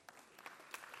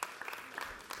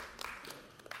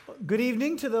Good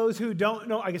evening to those who don't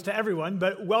know, I guess to everyone,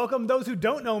 but welcome those who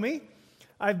don't know me.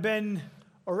 I've been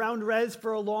around Res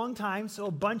for a long time, so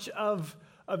a bunch of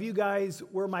you guys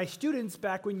were my students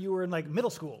back when you were in like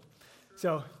middle school.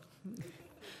 So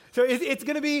it's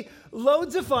going to be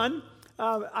loads of fun.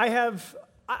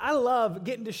 I love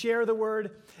getting to share the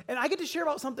word, and I get to share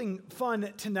about something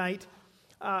fun tonight.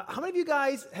 How many of you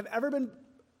guys have ever been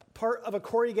part of a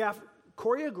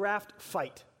choreographed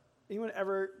fight? Anyone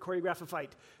ever choreograph a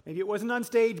fight? Maybe it wasn't on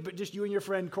stage, but just you and your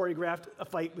friend choreographed a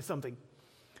fight with something.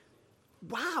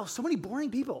 Wow, so many boring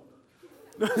people.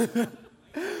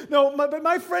 No, but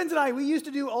my friends and I, we used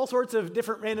to do all sorts of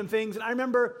different random things. And I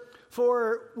remember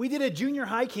we did a junior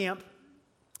high camp,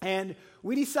 and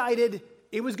we decided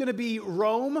it was going to be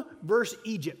Rome versus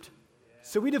Egypt.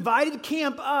 So we divided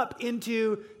camp up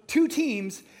into two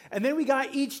teams, and then we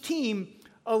got each team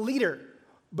a leader.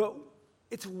 But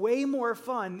it's way more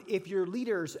fun if your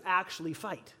leaders actually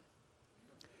fight.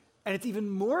 And it's even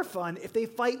more fun if they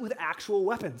fight with actual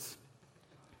weapons.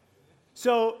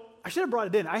 So I should have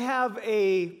brought it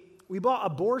in. We bought a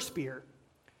boar spear.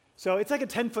 So it's like a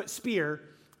 10-foot spear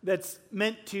that's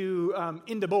meant to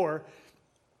into boar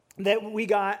that we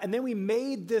got, and then we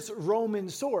made this Roman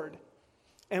sword.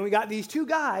 And we got these two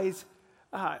guys,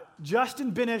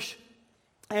 Justin Binish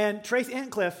and Trace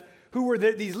Antcliffe, who were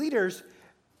these leaders.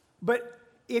 But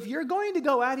if you're going to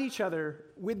go at each other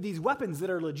with these weapons that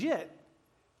are legit,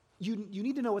 you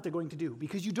need to know what they're going to do,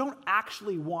 because you don't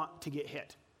actually want to get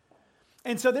hit.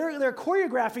 And so they're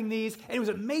choreographing these, and it was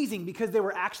amazing because they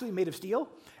were actually made of steel.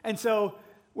 And so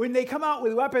when they come out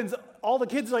with weapons, all the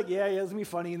kids are like, yeah, it's going to be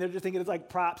funny, and they're just thinking it's like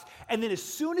props. And then as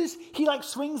soon as he like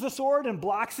swings the sword and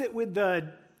blocks it with the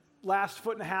last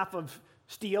foot and a half of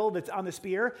steel that's on the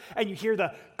spear, and you hear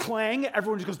the clang,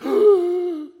 everyone just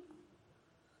goes,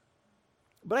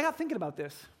 But I got thinking about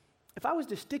this. If I was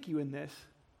to stick you in this,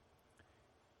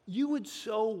 you would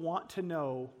so want to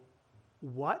know,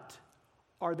 what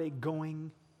are they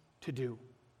going to do?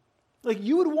 Like,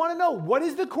 you would want to know, what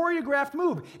is the choreographed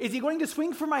move? Is he going to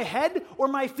swing for my head or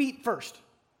my feet first?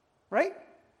 Right?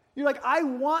 You're like, I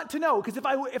want to know, because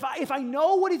if I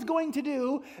know what he's going to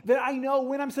do, then I know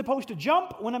when I'm supposed to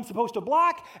jump, when I'm supposed to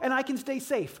block, and I can stay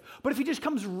safe. But if he just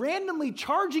comes randomly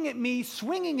charging at me,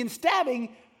 swinging and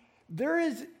stabbing, there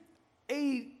is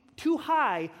a too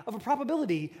high of a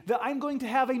probability that I'm going to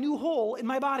have a new hole in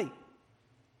my body.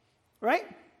 Right?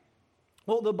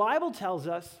 Well, the Bible tells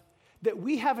us that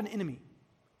we have an enemy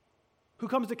who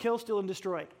comes to kill, steal, and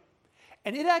destroy.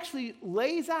 And it actually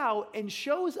lays out and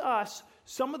shows us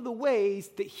some of the ways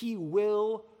that he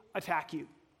will attack you.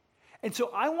 And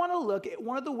so I want to look at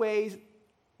one of the ways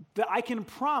that I can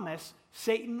promise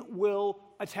Satan will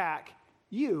attack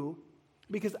you,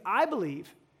 because I believe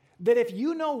that if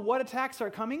you know what attacks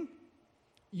are coming,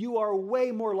 you are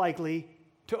way more likely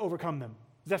to overcome them.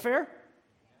 Is that fair?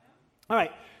 All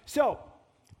right, so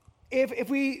if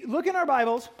we look in our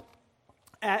Bibles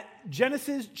at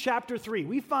Genesis chapter 3,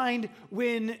 we find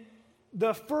when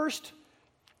the first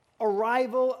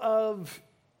arrival of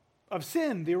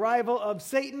sin, the arrival of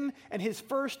Satan and his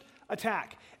first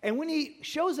attack. And when he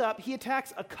shows up, he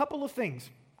attacks a couple of things.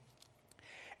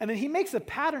 And then he makes a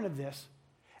pattern of this.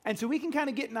 And so we can kind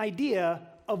of get an idea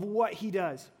of what he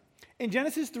does. In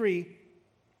Genesis 3,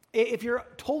 if you're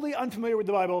totally unfamiliar with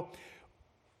the Bible,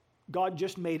 God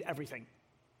just made everything.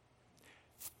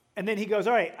 And then he goes,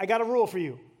 all right, I got a rule for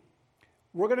you.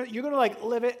 You're gonna like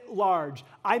live it large.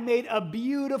 I made a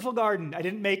beautiful garden. I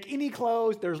didn't make any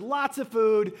clothes. There's lots of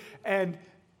food, and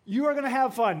you are gonna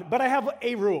have fun. But I have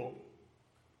a rule.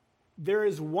 There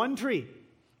is one tree.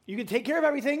 You can take care of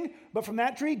everything, but from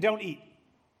that tree, don't eat.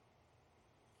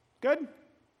 Good?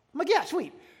 I'm like, yeah,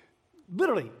 sweet.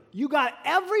 Literally, you got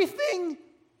everything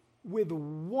with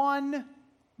one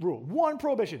rule, one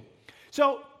prohibition.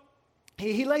 So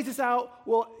he lays this out.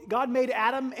 Well, God made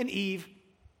Adam and Eve,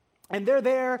 and they're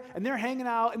there, and they're hanging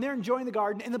out, and they're enjoying the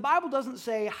garden. And the Bible doesn't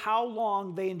say how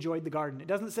long they enjoyed the garden. It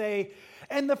doesn't say,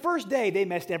 and the first day they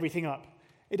messed everything up.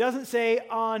 It doesn't say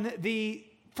on the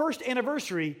first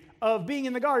anniversary of being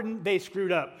in the garden, they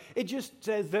screwed up. It just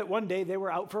says that one day they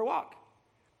were out for a walk.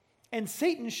 And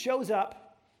Satan shows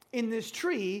up in this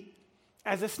tree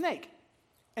as a snake.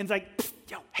 And it's like,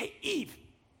 yo, hey, Eve.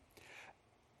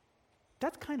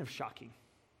 That's kind of shocking.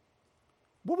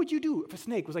 What would you do if a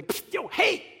snake was like, yo,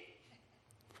 hey!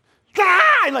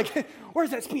 Ah! And like,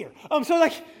 where's that spear? So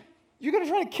like, you're going to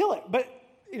try to kill it. But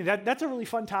that's a really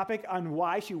fun topic on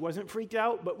why she wasn't freaked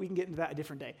out, but we can get into that a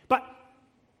different day. But,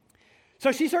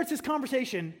 so she starts this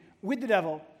conversation with the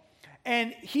devil,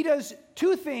 and he does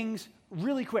two things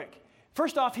really quick.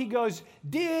 First off, he goes,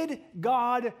 did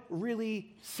God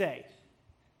really say?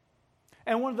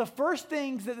 And one of the first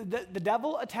things that the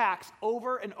devil attacks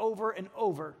over and over and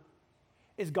over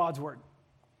is God's word.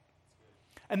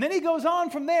 And then he goes on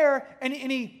from there, and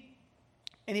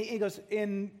he goes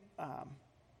in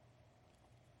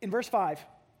verse 5.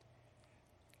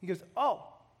 He goes, oh,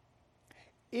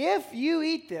 if you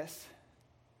eat this,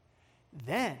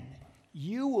 then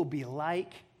you will be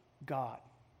like God.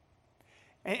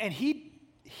 And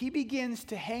he begins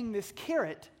to hang this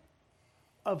carrot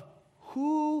of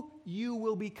who you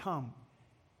will become.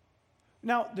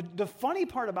 Now, the funny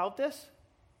part about this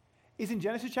is in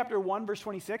Genesis chapter 1, verse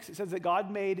 26, it says that God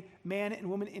made man and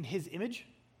woman in his image.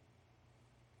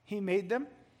 He made them.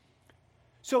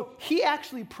 So he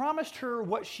actually promised her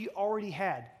what she already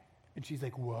had. And she's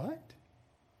like, what?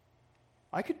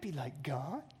 I could be like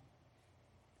God?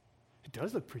 It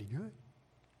does look pretty good.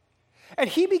 And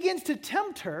he begins to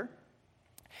tempt her,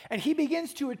 and he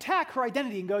begins to attack her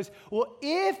identity and goes, well,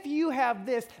 if you have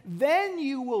this, then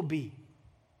you will be.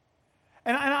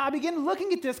 And I begin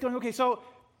looking at this going, okay, so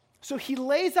he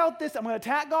lays out this, I'm going to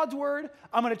attack God's word,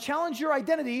 I'm going to challenge your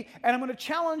identity, and I'm going to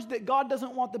challenge that God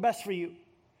doesn't want the best for you.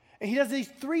 And he does these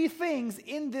three things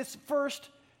in this first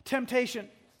temptation.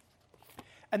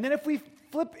 And then if we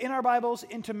flip in our Bibles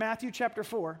into Matthew chapter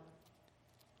 4,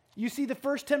 you see the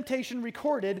first temptation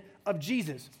recorded of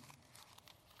Jesus.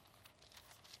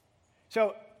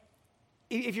 So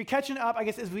if you're catching up, I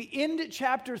guess as we end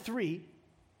chapter 3,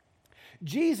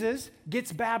 Jesus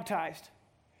gets baptized.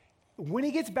 When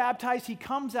he gets baptized, he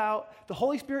comes out, the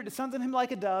Holy Spirit descends on him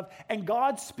like a dove, and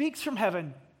God speaks from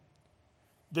heaven.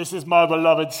 This is my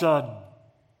beloved Son,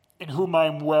 in whom I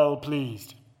am well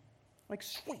pleased. Like,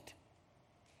 sweet.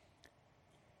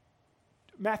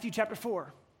 Matthew chapter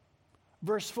 4,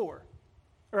 verse 3.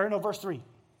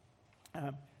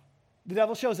 The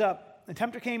devil shows up. The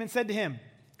tempter came and said to him,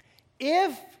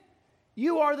 if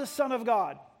you are the Son of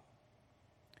God,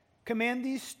 command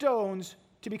these stones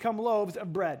to become loaves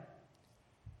of bread.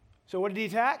 So what did he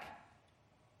attack?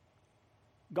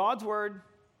 God's word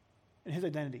and his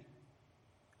identity.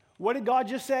 What did God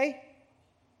just say?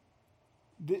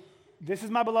 This is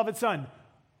my beloved Son.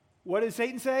 What did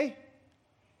Satan say?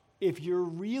 If you're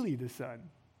really the Son,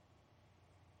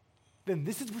 then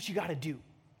this is what you got to do.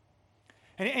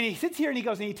 And he sits here and he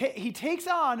goes, and he takes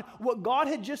on what God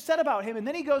had just said about him, and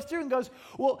then he goes through and goes,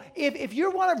 well, if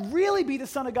you want to really be the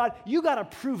Son of God, you got to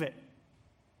prove it.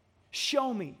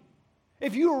 Show me.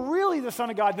 If you're really the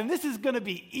Son of God, then this is going to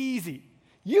be easy.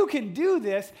 You can do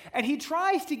this. And he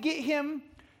tries to get him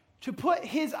to put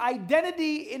his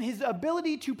identity in his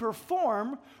ability to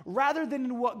perform rather than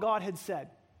in what God had said.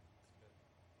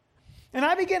 And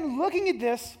I began looking at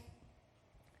this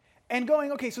and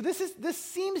going, okay, so this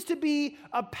seems to be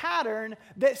a pattern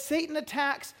that Satan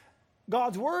attacks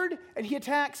God's word and he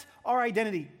attacks our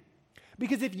identity.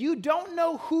 Because if you don't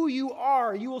know who you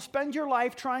are, you will spend your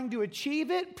life trying to achieve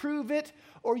it, prove it,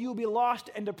 or you'll be lost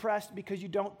and depressed because you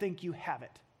don't think you have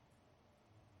it.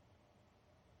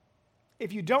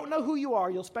 If you don't know who you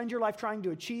are, you'll spend your life trying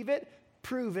to achieve it,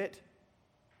 prove it,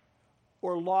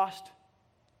 or lost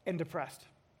and depressed.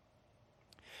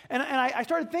 And I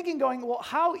started thinking, going, well,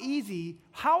 how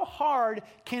hard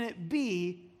can it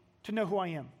be to know who I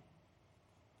am?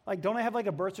 Like, don't I have like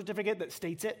a birth certificate that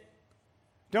states it?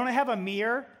 Don't I have a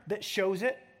mirror that shows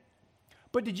it?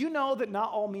 But did you know that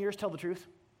not all mirrors tell the truth?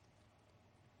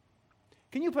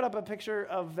 Can you put up a picture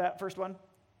of that first one?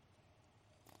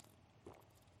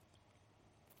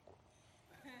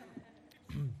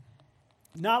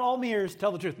 Not all mirrors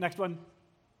tell the truth. Next one.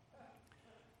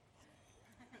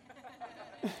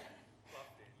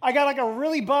 I got like a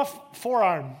really buff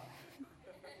forearm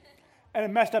and a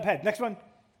messed up head. Next one.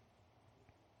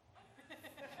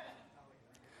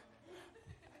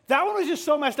 That one was just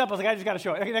so messed up. I was like, I just got to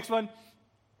show it. Okay, next one.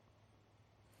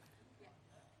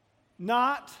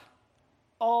 Not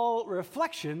all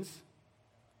reflections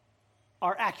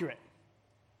are accurate.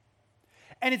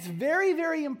 And it's very,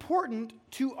 very important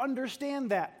to understand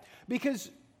that,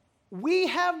 because we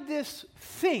have this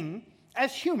thing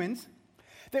as humans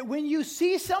that when you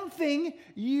see something,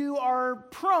 you are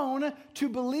prone to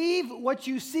believe what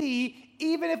you see,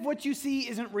 even if what you see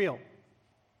isn't real.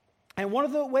 And one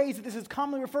of the ways that this is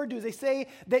commonly referred to is they say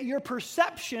that your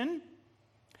perception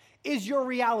is your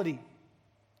reality.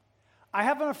 I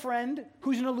have a friend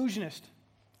who's an illusionist,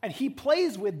 and he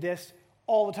plays with this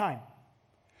all the time.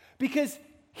 Because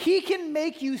he can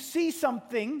make you see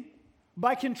something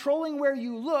by controlling where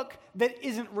you look that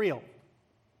isn't real.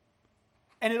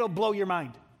 And it'll blow your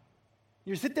mind.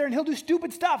 You sit there and he'll do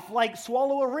stupid stuff like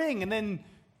swallow a ring and then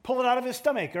pull it out of his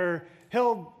stomach, or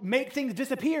he'll make things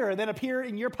disappear and then appear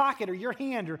in your pocket or your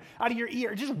hand or out of your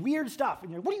ear. Just weird stuff.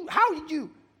 And you're like, how did you?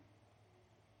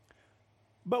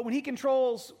 But when he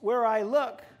controls where I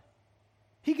look,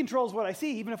 he controls what I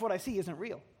see, even if what I see isn't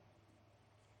real.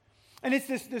 And it's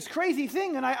this crazy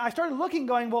thing, and I started looking,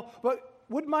 going, well, but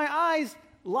would my eyes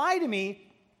lie to me?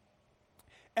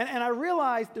 And I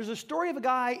realized there's a story of a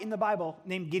guy in the Bible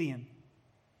named Gideon.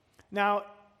 Now,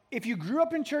 if you grew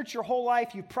up in church your whole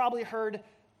life, you've probably heard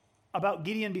about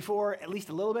Gideon before, at least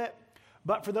a little bit.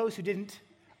 But for those who didn't,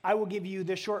 I will give you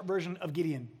this short version of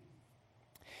Gideon.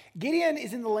 Gideon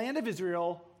is in the land of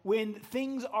Israel when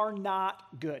things are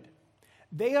not good.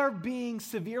 They are being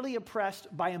severely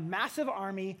oppressed by a massive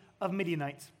army of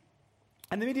Midianites.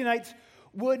 And the Midianites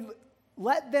would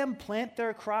let them plant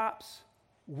their crops,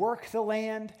 work the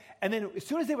land, and then as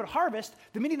soon as they would harvest,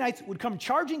 the Midianites would come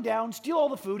charging down, steal all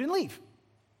the food, and leave.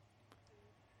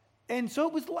 And so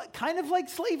it was kind of like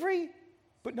slavery,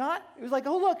 but not. It was like,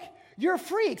 oh, look, you're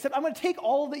free, except I'm going to take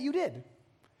all that you did.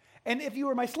 And if you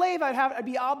were my slave, I'd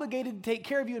be obligated to take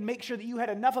care of you and make sure that you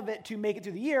had enough of it to make it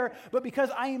through the year. But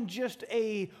because I am just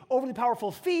a overly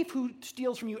powerful thief who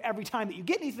steals from you every time that you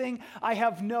get anything, I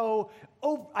have no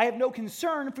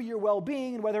concern for your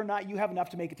well-being and whether or not you have enough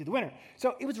to make it through the winter.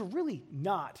 So it was a really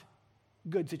not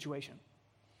good situation.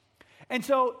 And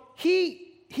so he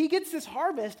gets this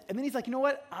harvest, and then he's like, you know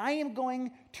what? I am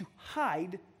going to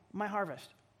hide my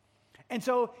harvest. And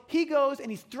so he goes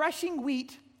and he's threshing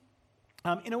wheat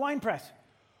in a wine press,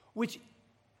 which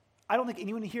I don't think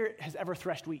anyone here has ever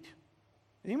threshed wheat.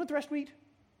 Has anyone threshed wheat?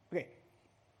 Okay.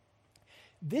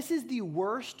 This is the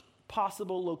worst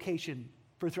possible location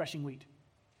for threshing wheat.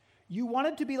 You want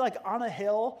it to be like on a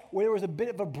hill where there was a bit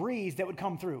of a breeze that would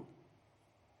come through.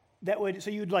 So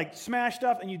you'd like smash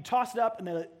stuff and you'd toss it up, and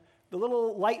the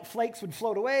little light flakes would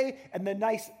float away, and the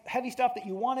nice heavy stuff that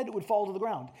you wanted would fall to the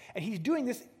ground. And he's doing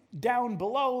this down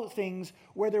below things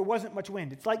where there wasn't much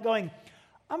wind. It's like going,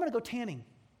 I'm going to go tanning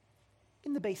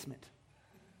in the basement.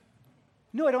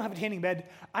 No, I don't have a tanning bed.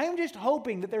 I am just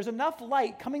hoping that there's enough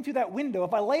light coming through that window.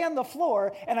 If I lay on the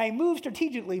floor and I move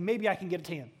strategically, maybe I can get a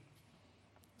tan.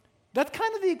 That's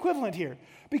kind of the equivalent here,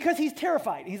 because he's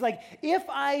terrified. He's like, if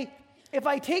I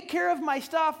take care of my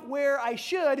stuff where I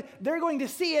should, they're going to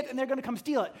see it and they're going to come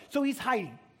steal it. So he's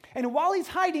hiding. And while he's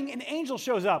hiding, an angel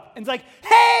shows up and is like,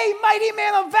 hey, mighty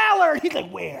man of valor. And he's like,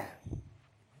 where?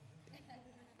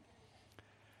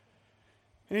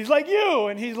 And he's like, you.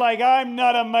 And he's like, I'm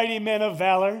not a mighty man of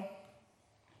valor.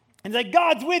 And he's like,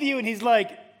 God's with you. And he's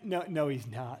like, no, he's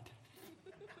not.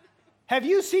 Have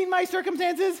you seen my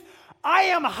circumstances? I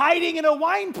am hiding in a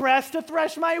wine press to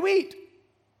thresh my wheat.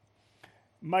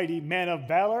 Mighty man of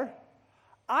valor.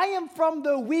 I am from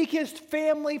the weakest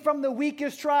family, from the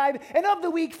weakest tribe, and of the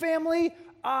weak family,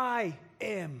 I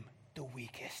am the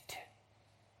weakest.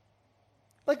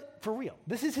 Like, for real.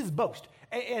 This is his boast.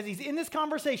 As he's in this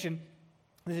conversation,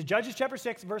 this is Judges chapter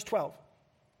 6, verse 12.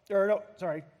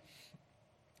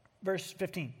 Verse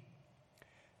 15.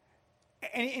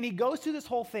 And he goes through this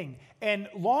whole thing. And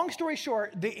long story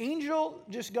short, the angel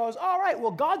just goes, all right,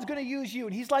 well, God's going to use you.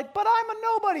 And he's like, but I'm a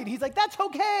nobody. And he's like, that's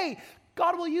okay.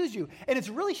 God will use you. And it's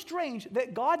really strange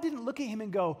that God didn't look at him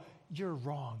and go, you're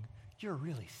wrong. You're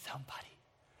really somebody.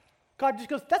 God just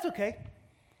goes, that's okay.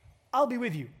 I'll be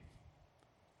with you.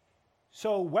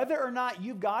 So whether or not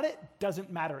you've got it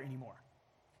doesn't matter anymore.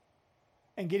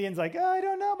 And Gideon's like, I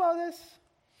don't know about this.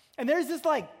 And there's this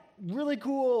like really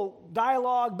cool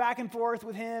dialogue back and forth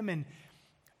with him. And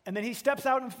then he steps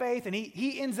out in faith, and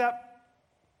he ends up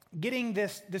getting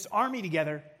this army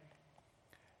together.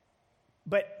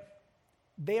 But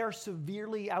they are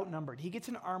severely outnumbered. He gets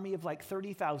an army of like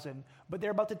 30,000, but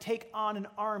they're about to take on an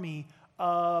army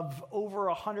of over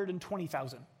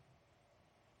 120,000.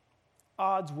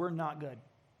 Odds were not good.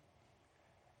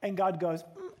 And God goes,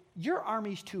 your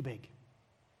army's too big.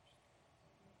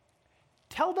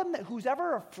 Tell them that who's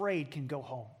ever afraid can go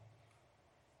home.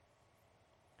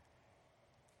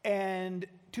 And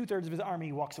 2/3 of his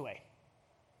army walks away.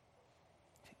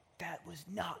 That was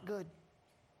not good.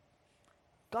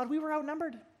 God, we were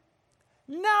outnumbered.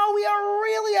 Now we are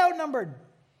really outnumbered.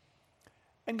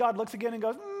 And God looks again and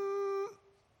goes,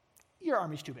 your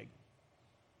army's too big.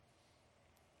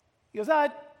 He goes,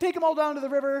 take them all down to the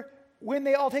river. When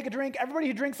they all take a drink, everybody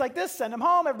who drinks like this, send them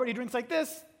home. Everybody who drinks like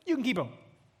this, you can keep them.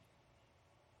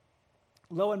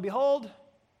 Lo and behold,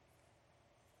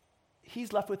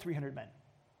 he's left with 300 men.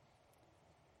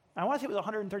 I want to say it was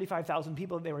 135,000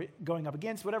 people that they were going up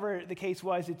against. Whatever the case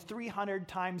was, it's 300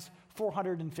 times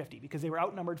 450 because they were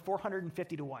outnumbered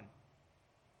 450 to 1.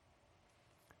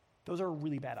 Those are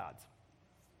really bad odds.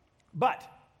 But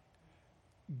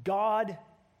God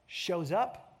shows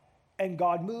up and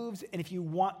God moves. And if you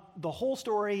want the whole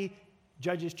story,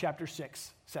 Judges chapter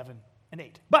 6, 7, and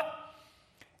 8. But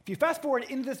if you fast forward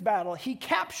into this battle, he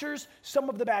captures some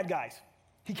of the bad guys.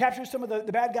 He captures some of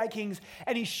the bad guy kings,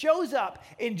 and he shows up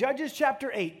in Judges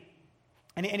chapter 8,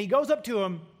 and he goes up to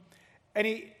him,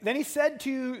 and then he said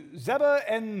to Zebah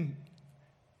and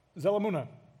Zalmunna,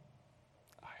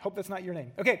 I hope that's not your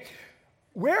name. Okay,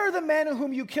 where are the men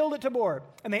whom you killed at Tabor?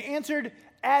 And they answered,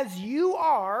 as you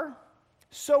are,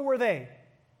 so were they.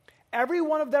 Every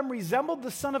one of them resembled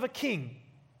the son of a king.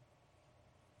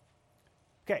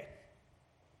 Okay,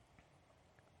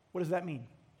 what does that mean?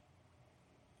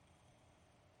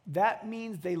 That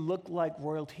means they look like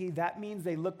royalty. That means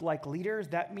they look like leaders.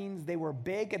 That means they were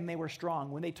big and they were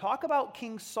strong. When they talk about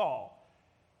King Saul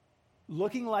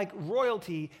looking like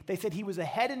royalty, they said he was a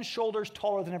head and shoulders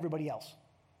taller than everybody else.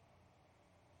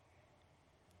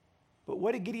 But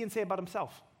what did Gideon say about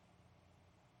himself?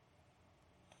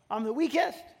 I'm the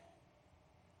weakest.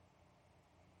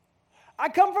 I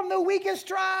come from the weakest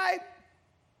tribe.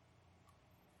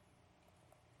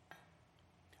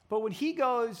 But when he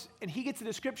goes and he gets a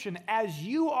description, as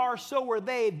you are, so were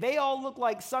they all look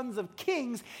like sons of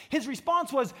kings, his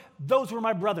response was, those were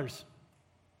my brothers.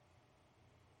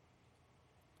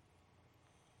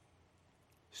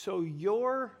 So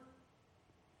your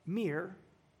mirror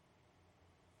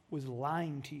was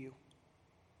lying to you.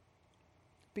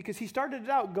 Because he started it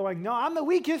out going, no, I'm the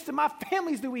weakest and my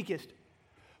family's the weakest.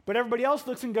 But everybody else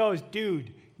looks and goes,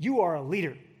 dude, you are a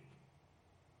leader.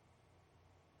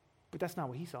 But that's not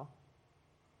what he saw.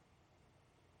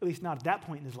 At least not at that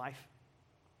point in his life.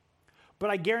 But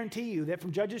I guarantee you that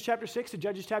from Judges chapter 6 to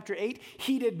Judges chapter 8,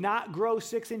 he did not grow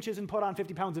 6 inches and put on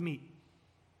 50 pounds of meat.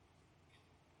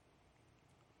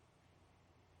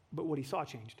 But what he saw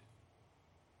changed.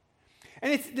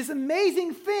 And it's this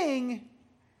amazing thing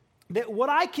that what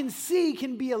I can see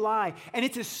can be a lie. And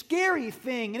it's a scary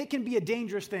thing, and it can be a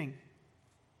dangerous thing.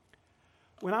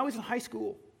 When I was in high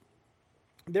school,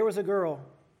 there was a girl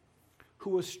who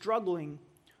was struggling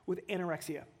with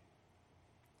anorexia.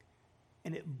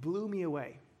 And it blew me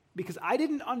away because I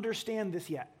didn't understand this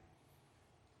yet.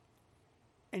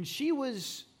 And she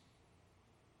was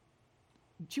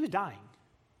dying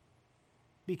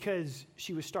because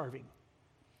she was starving.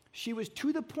 She was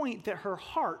to the point that her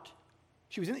heart,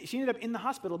 she ended up in the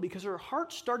hospital because her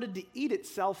heart started to eat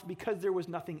itself because there was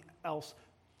nothing else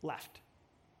left.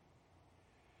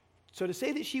 So to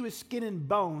say that she was skin and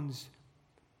bones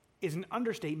is an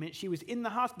understatement. She was in the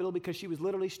hospital because she was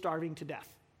literally starving to death.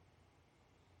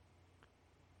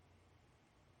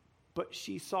 But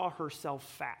she saw herself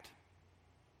fat.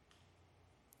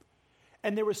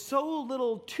 And there was so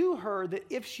little to her that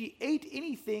if she ate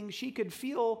anything, she could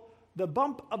feel the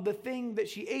bump of the thing that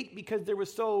she ate because there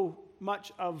was so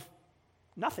much of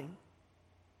nothing.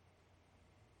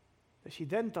 That she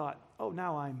then thought, oh,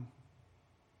 now I'm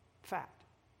fat.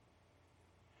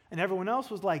 And everyone else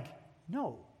was like,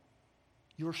 no,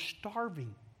 you're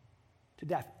starving to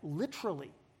death,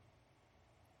 literally.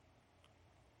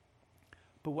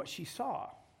 But what she saw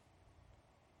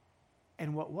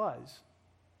and what was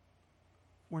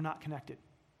were not connected.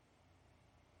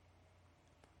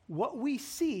 What we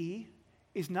see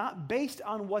is not based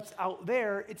on what's out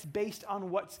there, it's based on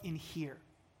what's in here.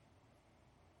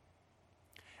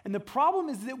 And the problem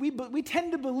is that we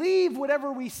tend to believe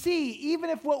whatever we see, even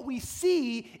if what we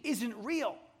see isn't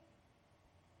real.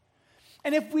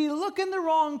 And if we look in the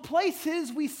wrong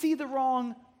places, we see the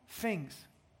wrong things.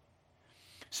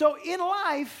 So in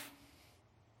life,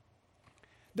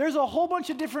 there's a whole bunch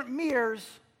of different mirrors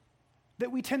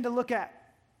that we tend to look at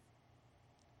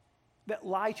that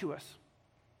lie to us.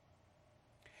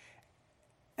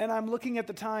 And I'm looking at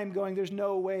the time going, there's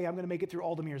no way I'm going to make it through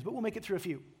all the mirrors, but we'll make it through a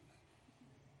few.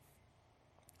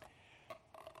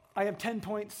 I have 10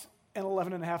 points and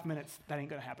 11 and a half minutes. That ain't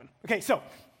going to happen. Okay, so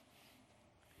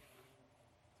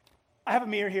I have a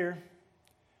mirror here.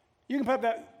 You can put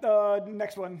up that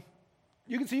next one.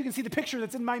 You can see the picture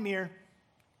that's in my mirror.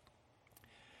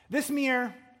 This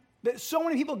mirror that so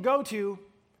many people go to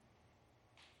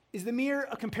is the mirror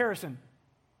of comparison.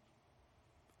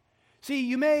 See,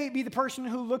 you may be the person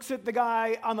who looks at the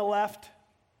guy on the left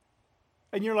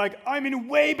and you're like, I'm in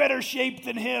way better shape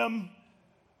than him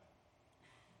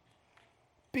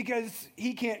because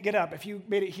he can't get up. If you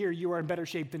made it here, you are in better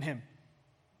shape than him.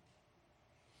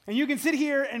 And you can sit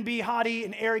here and be haughty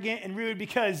and arrogant and rude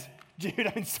because, dude,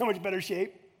 I'm in so much better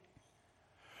shape.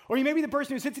 Or you may be the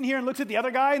person who sits in here and looks at the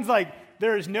other guy and is like,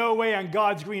 there is no way on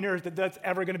God's green earth that that's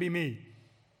ever going to be me.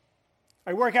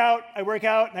 I work out,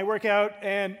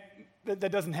 and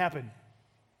that doesn't happen.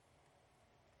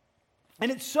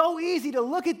 And it's so easy to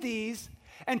look at these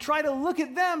and try to look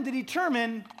at them to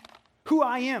determine who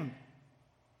I am.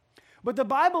 But the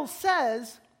Bible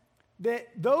says that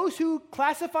those who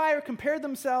classify or compare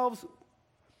themselves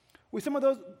with some of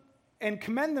those and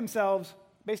commend themselves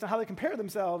based on how they compare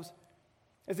themselves,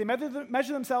 as they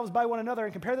measure themselves by one another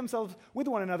and compare themselves with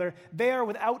one another, they are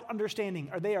without understanding,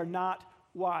 or they are not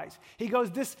wise. He goes,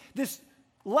 this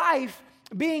life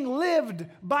being lived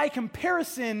by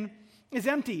comparison is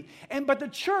empty. But the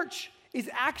church is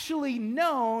actually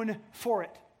known for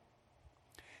it.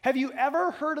 Have you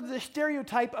ever heard of the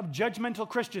stereotype of judgmental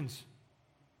Christians?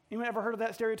 Anyone ever heard of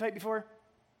that stereotype before?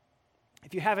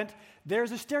 If you haven't,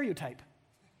 there's a stereotype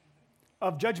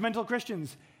of judgmental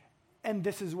Christians, and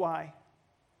this is why.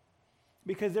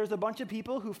 Because there's a bunch of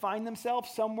people who find themselves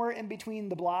somewhere in between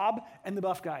the blob and the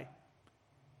buff guy.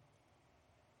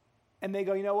 And they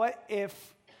go, you know what?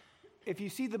 If you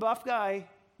see the buff guy,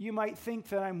 you might think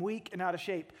that I'm weak and out of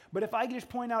shape. But if I just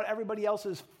point out everybody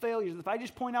else's failures, if I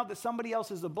just point out that somebody else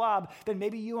is a blob, then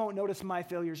maybe you won't notice my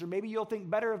failures, or maybe you'll think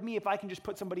better of me if I can just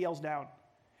put somebody else down.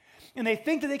 And they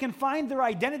think that they can find their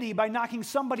identity by knocking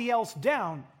somebody else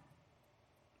down.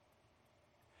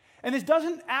 And this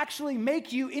doesn't actually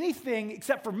make you anything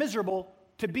except for miserable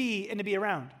to be and to be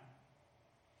around.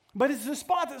 But it's a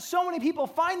spot that so many people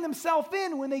find themselves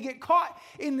in when they get caught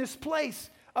in this place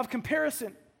of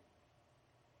comparison.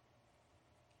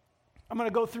 I'm going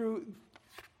to go through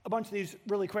a bunch of these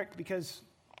really quick because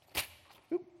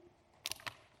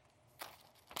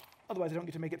otherwise I don't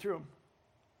get to make it through them.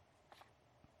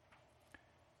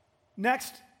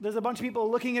 Next, there's a bunch of people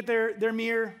looking at their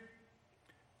mirror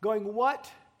going,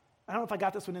 what? I don't know if I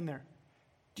got this one in there.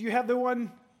 Do you have the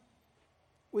one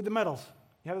with the medals?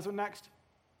 You have this one next?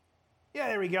 Yeah,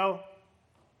 there we go.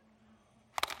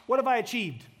 What have I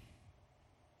achieved?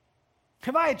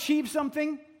 Have I achieved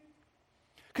something?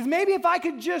 Because maybe if I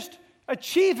could just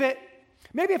achieve it,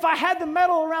 maybe if I had the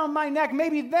medal around my neck,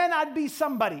 maybe then I'd be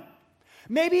somebody.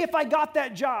 Maybe if I got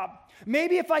that job,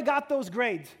 maybe if I got those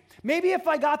grades, maybe if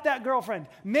I got that girlfriend,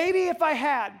 maybe if I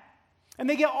had, and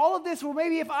they get all of this, well,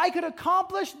 maybe if I could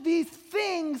accomplish these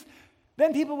things,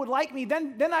 then people would like me,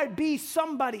 then I'd be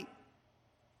somebody.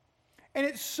 And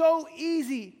it's so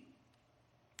easy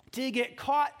to get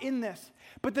caught in this.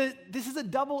 But this is a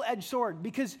double-edged sword,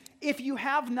 because if you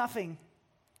have nothing,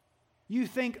 you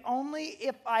think only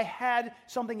if I had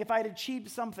something, if I had achieved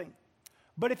something.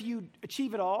 But if you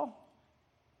achieve it all,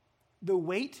 the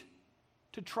weight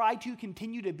to try to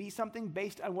continue to be something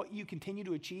based on what you continue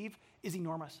to achieve is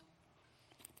enormous.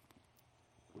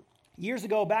 Years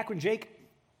ago, back when Jake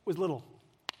was little,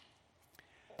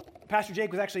 Pastor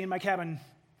Jake was actually in my cabin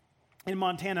in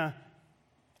Montana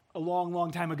a long,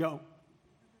 long time ago.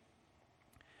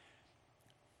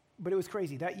 But it was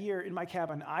crazy. That year in my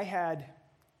cabin, I had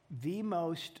the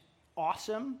most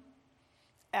awesome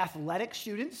athletic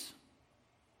students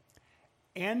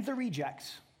and the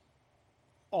rejects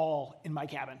all in my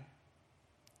cabin.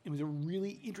 It was a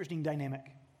really interesting dynamic.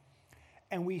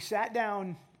 And we sat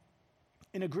down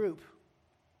in a group.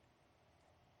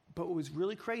 But what was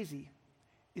really crazy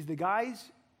is the guys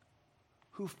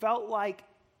who felt like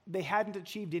they hadn't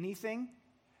achieved anything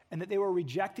and that they were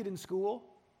rejected in school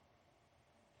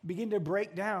begin to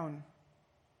break down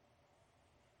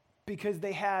because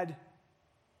they had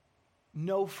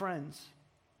no friends,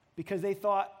 because they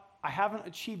thought, I haven't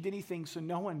achieved anything, so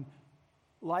no one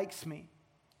likes me.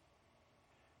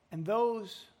 And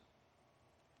those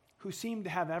who seemed to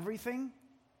have everything,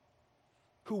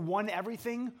 who won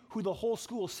everything, who the whole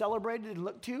school celebrated and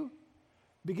looked to,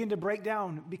 begin to break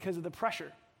down because of the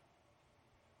pressure.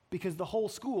 Because the whole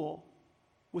school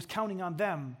was counting on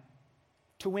them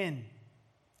to win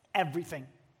everything.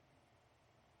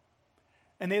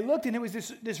 And they looked, and it was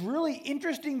this really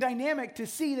interesting dynamic to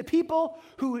see the people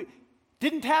who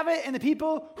didn't have it and the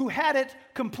people who had it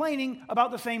complaining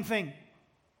about the same thing.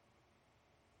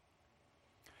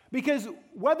 Because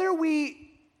whether we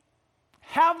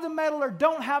have the medal or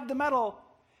don't have the medal,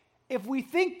 if we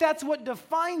think that's what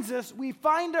defines us, we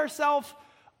find ourselves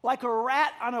like a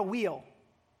rat on a wheel.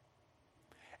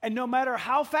 And no matter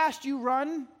how fast you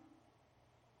run,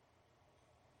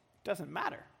 it doesn't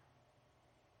matter.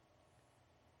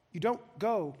 You don't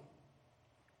go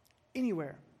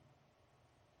anywhere.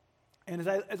 And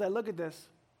as I look at this,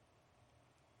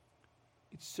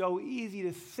 it's so easy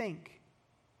to think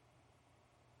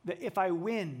that if I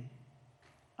win,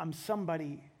 I'm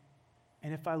somebody,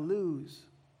 and if I lose,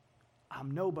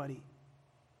 I'm nobody.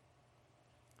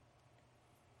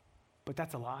 But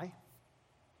that's a lie.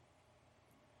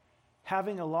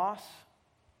 Having a loss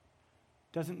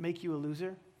doesn't make you a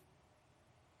loser.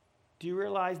 Do you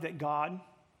realize that God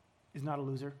is not a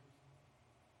loser.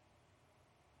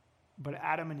 But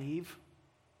Adam and Eve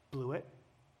blew it.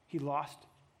 He lost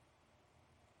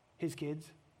his kids.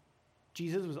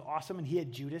 Jesus was awesome, and he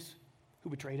had Judas, who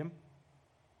betrayed him.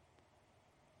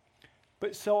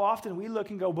 But so often we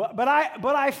look and go, but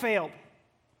I failed.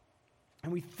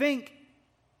 And we think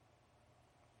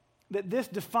that this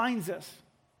defines us.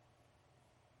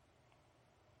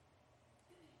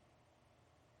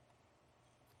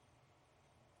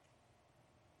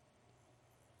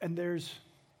 And there's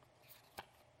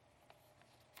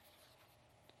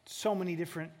so many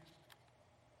different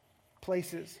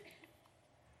places.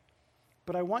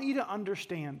 But I want you to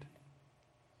understand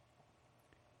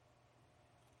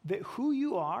that who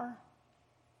you are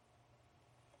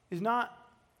is not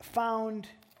found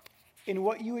in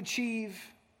what you achieve.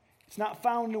 It's not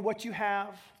found in what you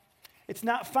have. It's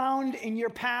not found in your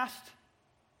past.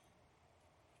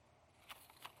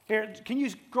 Here, can you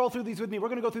scroll through these with me? We're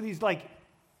going to go through these like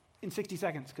in 60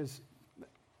 seconds because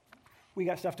we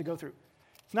got stuff to go through.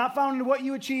 It's not found in what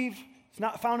you achieve. It's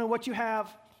not found in what you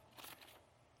have.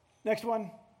 Next one.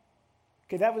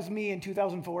 Okay, that was me in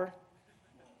 2004.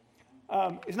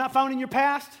 It's not found in your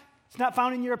past. It's not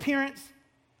found in your appearance.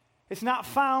 It's not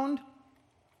found.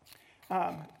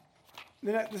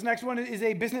 This next one is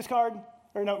a business card.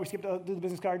 Or no, we skipped the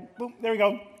business card. Boom, there we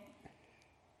go.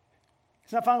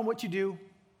 It's not found in what you do.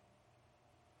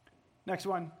 Next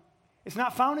one. It's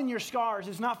not found in your scars.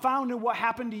 It's not found in what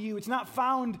happened to you. It's not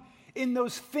found in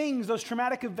those things, those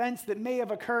traumatic events that may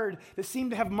have occurred that seem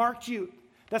to have marked you.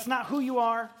 That's not who you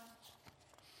are.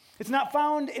 It's not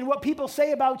found in what people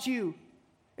say about you,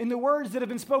 in the words that have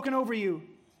been spoken over you.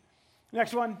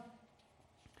 Next one.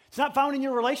 It's not found in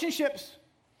your relationships.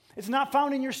 It's not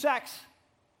found in your sex.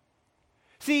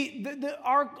 See,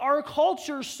 our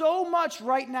culture so much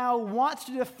right now wants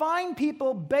to define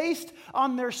people based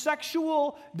on their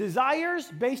sexual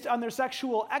desires, based on their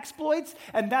sexual exploits,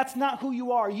 and that's not who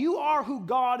you are. You are who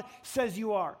God says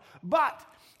you are. But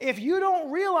if you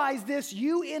don't realize this,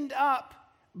 you end up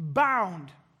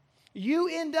bound. You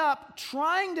end up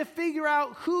trying to figure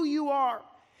out who you are.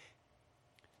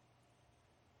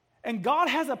 And God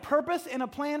has a purpose and a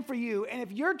plan for you. And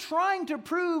if you're trying to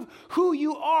prove who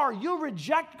you are, you'll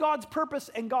reject God's purpose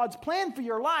and God's plan for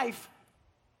your life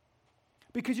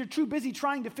because you're too busy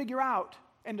trying to figure out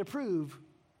and to prove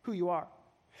who you are.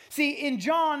 See, in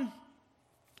John,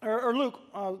 or Luke,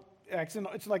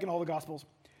 it's like in all the Gospels,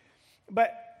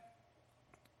 but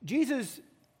Jesus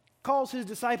calls his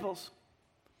disciples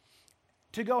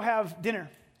to go have dinner.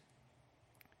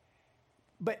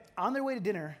 But on their way to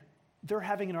dinner, they're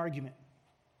having an argument.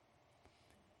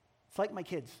 It's like my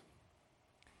kids.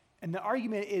 And the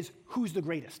argument is, who's the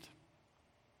greatest?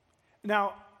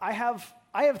 Now, I have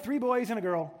 3 boys and a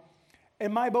girl,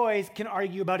 and my boys can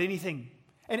argue about anything.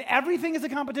 And everything is a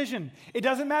competition. It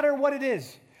doesn't matter what it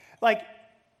is. Like,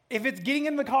 if it's getting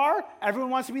in the car, everyone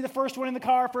wants to be the first one in the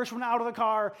car, first one out of the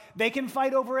car. They can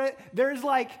fight over it.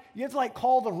 You have to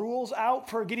call the rules out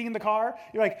for getting in the car.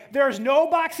 You're like, there's no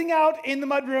boxing out in the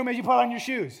mudroom as you put on your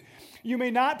shoes. You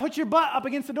may not put your butt up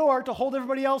against the door to hold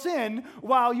everybody else in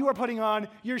while you are putting on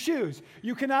your shoes.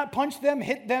 You cannot punch them,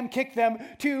 hit them, kick them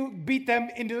to beat them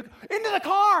into the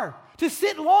car, to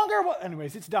sit longer. Well,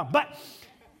 anyways, it's dumb. But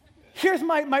here's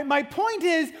my point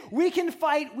is, we can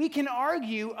fight, we can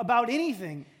argue about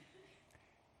anything.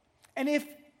 And if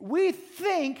we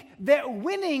think that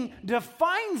winning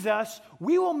defines us,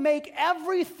 we will make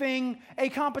everything a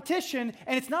competition,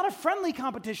 and it's not a friendly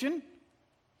competition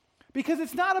because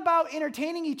it's not about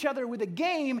entertaining each other with a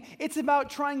game, it's about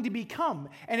trying to become.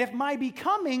 And if my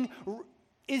becoming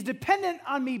is dependent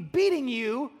on me beating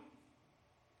you,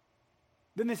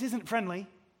 then this isn't friendly,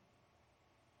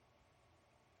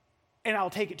 and I'll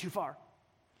take it too far.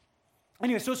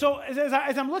 Anyway, so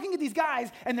as I'm looking at these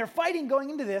guys, and they're fighting going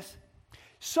into this,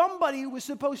 somebody was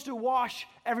supposed to wash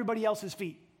everybody else's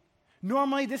feet.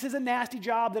 Normally, this is a nasty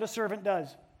job that a servant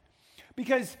does.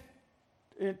 Because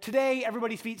today,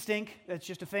 everybody's feet stink. That's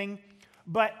just a thing.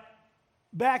 But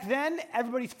back then,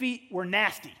 everybody's feet were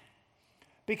nasty.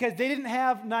 Because they didn't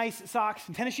have nice socks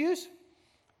and tennis shoes.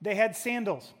 They had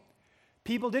sandals.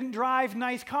 People didn't drive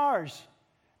nice cars.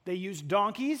 They used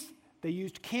donkeys. They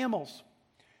used camels.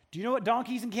 Do you know what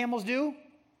donkeys and camels do?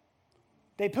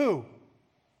 They poo.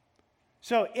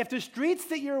 So if the streets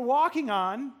that you're walking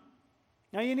on,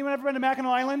 now anyone ever been to Mackinac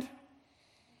Island?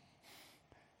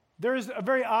 There's a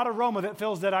very odd aroma that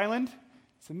fills that island.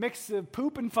 It's a mix of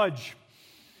poop and fudge.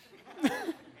 If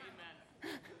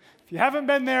you haven't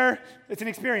been there, it's an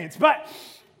experience. But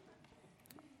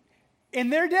in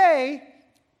their day,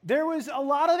 there was a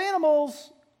lot of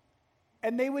animals,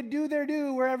 and they would do their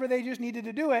due wherever they just needed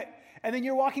to do it. And then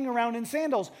you're walking around in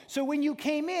sandals. So when you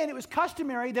came in, it was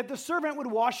customary that the servant would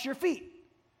wash your feet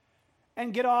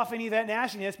and get off any of that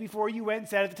nastiness before you went and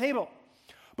sat at the table.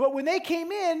 But when they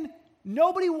came in,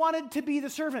 nobody wanted to be the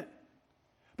servant.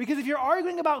 Because if you're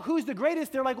arguing about who's the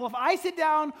greatest, they're like, well, if I sit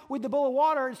down with the bowl of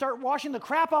water and start washing the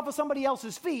crap off of somebody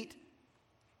else's feet,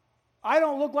 I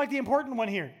don't look like the important one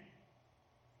here.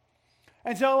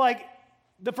 And so, like,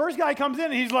 the first guy comes in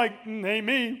and he's like, hey,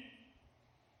 me.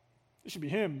 It should be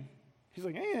him. He's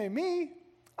like, hey, me.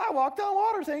 I walked on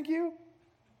water, thank you.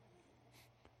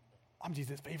 I'm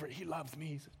Jesus' favorite. He loves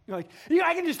me. You're like,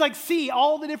 I can just like see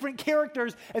all the different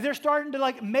characters as they're starting to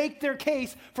like make their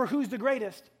case for who's the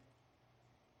greatest.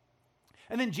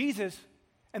 And then Jesus,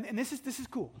 and this is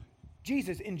cool.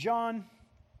 Jesus in John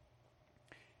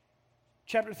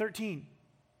chapter 13,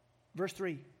 verse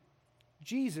 3.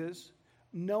 Jesus,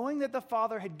 knowing that the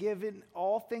Father had given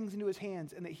all things into his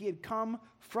hands and that he had come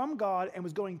from God and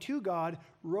was going to God,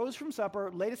 rose from supper,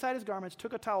 laid aside his garments,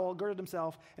 took a towel, girded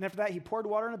himself, and after that he poured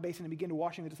water in a basin and began to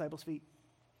washing the disciples' feet.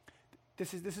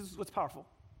 This is what's powerful.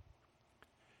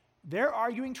 They're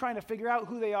arguing, trying to figure out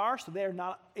who they are, so they're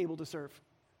not able to serve.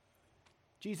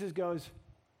 Jesus goes,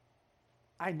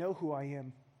 I know who I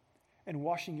am, and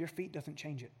washing your feet doesn't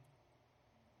change it.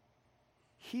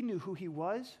 He knew who he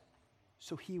was,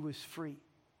 so he was free.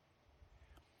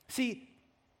 See,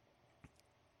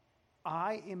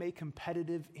 I am a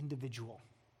competitive individual.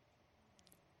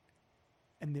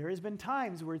 And there has been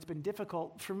times where it's been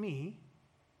difficult for me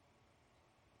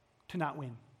to not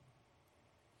win.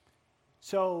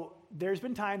 So there's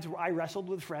been times where I wrestled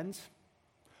with friends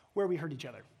where we hurt each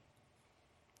other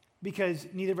because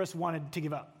neither of us wanted to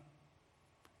give up.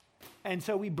 And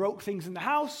so we broke things in the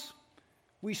house,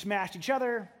 we smashed each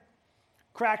other,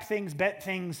 cracked things, bent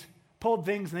things, pulled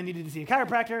things, and then needed to see a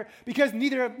chiropractor because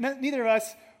neither of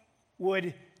us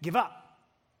would give up.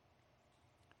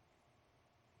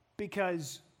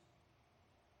 Because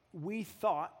we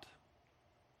thought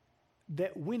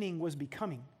that winning was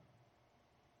becoming.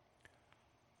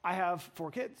 I have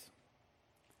 4 kids.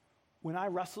 When I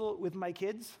wrestle with my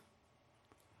kids,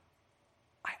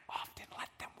 I often let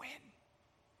them win.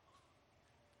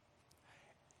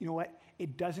 You know what?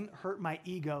 It doesn't hurt my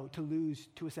ego to lose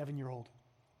to a 7-year-old.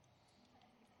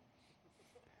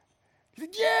 He's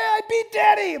like, yeah, I beat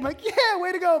Daddy. I'm like, yeah,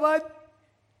 way to go, bud.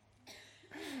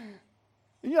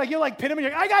 And you'll like pin him, and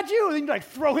you're like, I got you. And then you like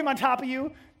throw him on top of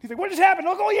you. He's like, what just happened?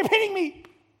 Oh, you're pinning me.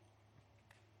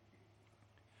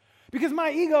 Because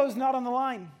my ego is not on the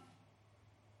line.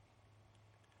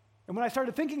 And when I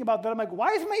started thinking about that, I'm like,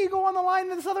 why is my ego on the line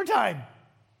this other time?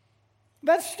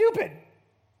 That's stupid.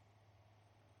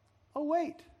 Oh,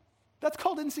 wait. That's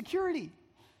called insecurity.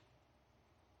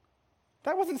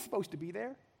 That wasn't supposed to be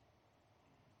there.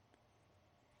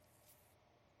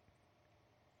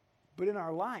 But in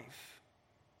our life,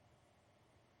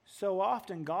 so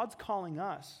often God's calling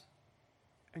us,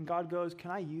 and God goes,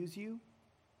 can I use you?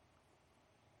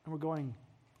 And we're going,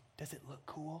 does it look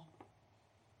cool?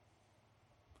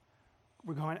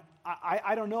 We're going,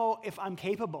 I don't know if I'm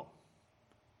capable.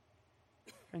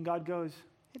 And God goes,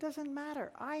 it doesn't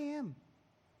matter. I am.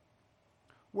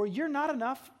 Where you're not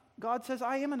enough, God says,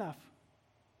 I am enough.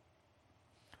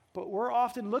 But we're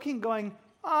often looking, going,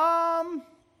 I'm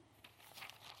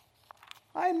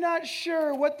not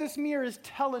sure what this mirror is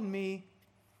telling me.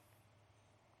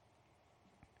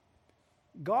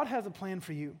 God has a plan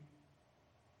for you.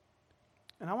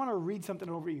 And I want to read something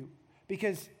over you,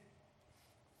 because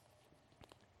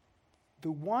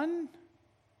the one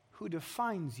who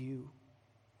defines you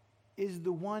is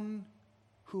the one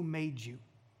who made you.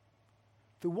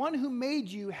 The one who made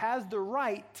you has the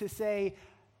right to say,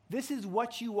 this is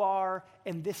what you are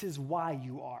and this is why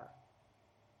you are.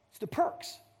 It's the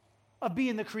perks of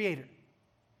being the creator.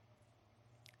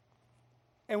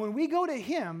 And when we go to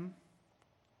him,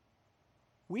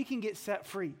 we can get set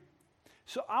free.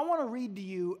 So I want to read to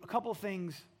you a couple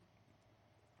things.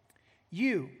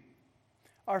 You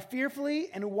are fearfully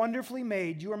and wonderfully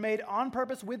made. You are made on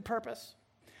purpose with purpose.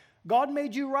 God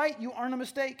made you right. You aren't a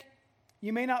mistake.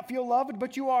 You may not feel loved,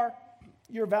 but you are.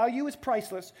 Your value is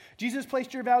priceless. Jesus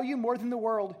placed your value more than the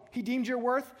world. He deemed your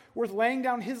worth laying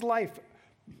down his life,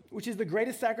 which is the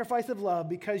greatest sacrifice of love,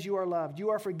 because you are loved.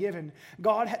 You are forgiven.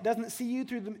 God doesn't see you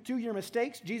through your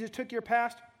mistakes. Jesus took your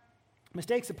past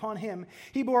mistakes upon him.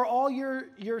 He bore all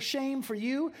your shame for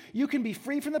you. You can be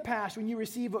free from the past when you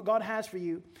receive what God has for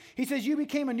you. He says you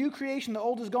became a new creation. The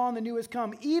old is gone, the new has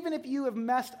come. Even if you have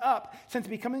messed up since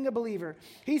becoming a believer,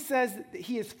 he says that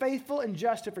he is faithful and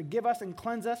just to forgive us and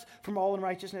cleanse us from all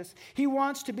unrighteousness. He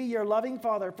wants to be your loving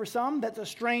father. For some, that's a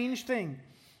strange thing.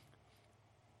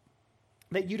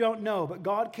 that you don't know, but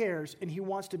God cares and he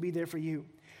wants to be there for you.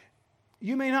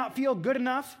 You may not feel good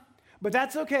enough, but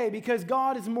that's okay because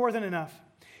God is more than enough.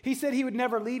 He said he would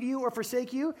never leave you or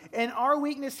forsake you. In our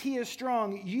weakness, he is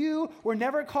strong. You were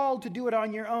never called to do it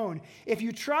on your own. If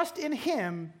you trust in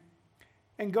him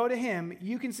and go to him,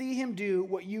 you can see him do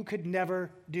what you could never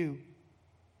do.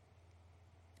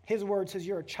 His word says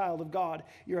you're a child of God.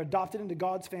 You're adopted into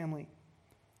God's family.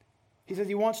 He says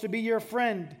he wants to be your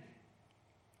friend.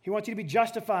 He wants you to be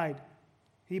justified.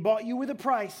 He bought you with a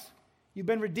price. You've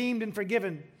been redeemed and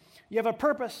forgiven. You have a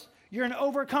purpose. You're an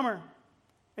overcomer.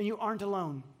 And you aren't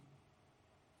alone.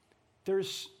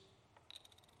 There's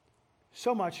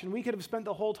so much, and we could have spent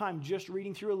the whole time just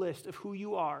reading through a list of who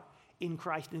you are in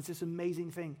Christ, and it's this amazing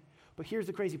thing. But here's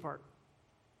the crazy part.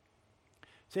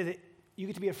 Say that you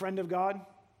get to be a friend of God,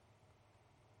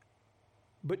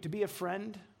 but to be a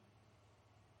friend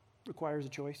requires a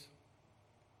choice.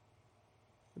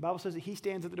 The Bible says that he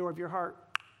stands at the door of your heart,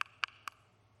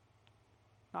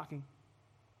 knocking.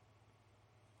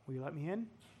 Will you let me in?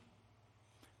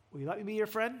 Will you let me be your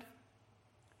friend?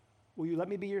 Will you let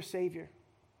me be your Savior?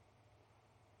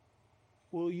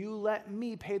 Will you let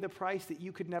me pay the price that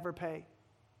you could never pay?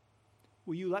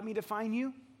 Will you let me define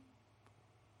you?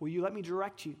 Will you let me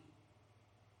direct you?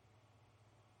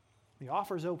 The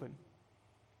offer's open.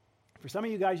 For some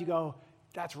of you guys, you go,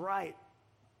 that's right.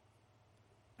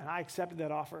 And I accepted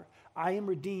that offer. I am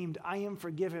redeemed. I am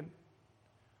forgiven.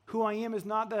 Who I am is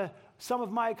not the sum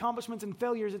of my accomplishments and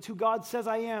failures. It's who God says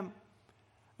I am.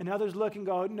 And others look and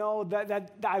go, no,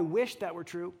 that I wish that were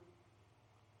true.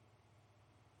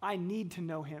 I need to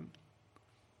know him.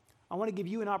 I want to give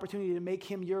you an opportunity to make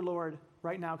him your Lord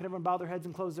right now. Can everyone bow their heads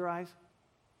and close their eyes?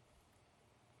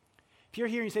 If you're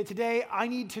here and you say, today, I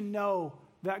need to know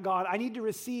that God. I need to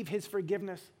receive his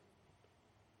forgiveness.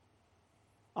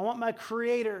 I want my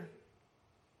Creator.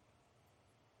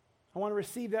 I want to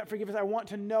receive that forgiveness. I want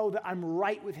to know that I'm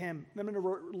right with him. I'm in a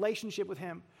relationship with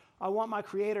him. I want my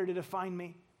Creator to define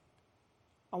me.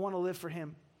 I want to live for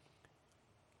him.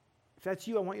 If that's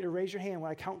you, I want you to raise your hand when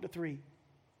I count to 3.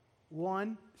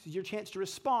 1, this is your chance to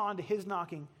respond to his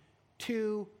knocking.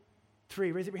 2,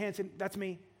 3. Raise up your hand and say, that's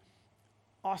me.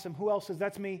 Awesome. Who else says,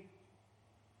 that's me?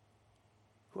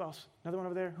 Who else? Another one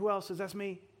over there. Who else says, that's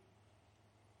me?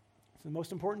 It's the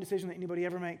most important decision that anybody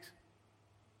ever makes.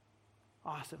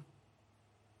 Awesome.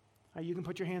 All right, you can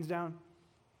put your hands down.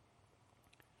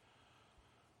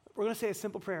 We're going to say a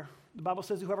simple prayer. The Bible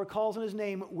says whoever calls on his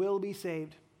name will be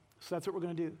saved. So that's what we're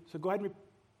going to do. So go ahead and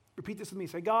repeat this with me.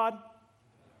 Say, God,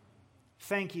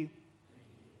 thank you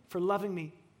for loving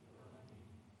me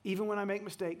even when I make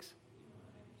mistakes.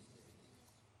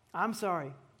 I'm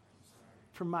sorry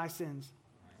for my sins.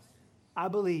 I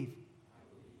believe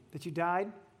that you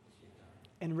died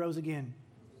and rose again.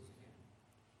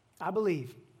 I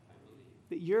believe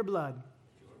that your blood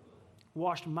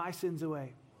washed my sins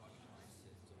away.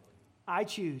 I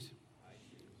choose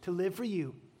to live for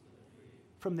you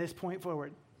from this point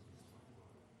forward.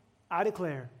 I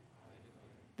declare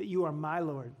that you are my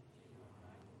Lord.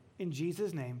 In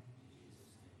Jesus' name,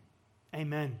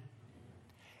 amen.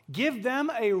 Give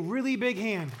them a really big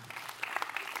hand.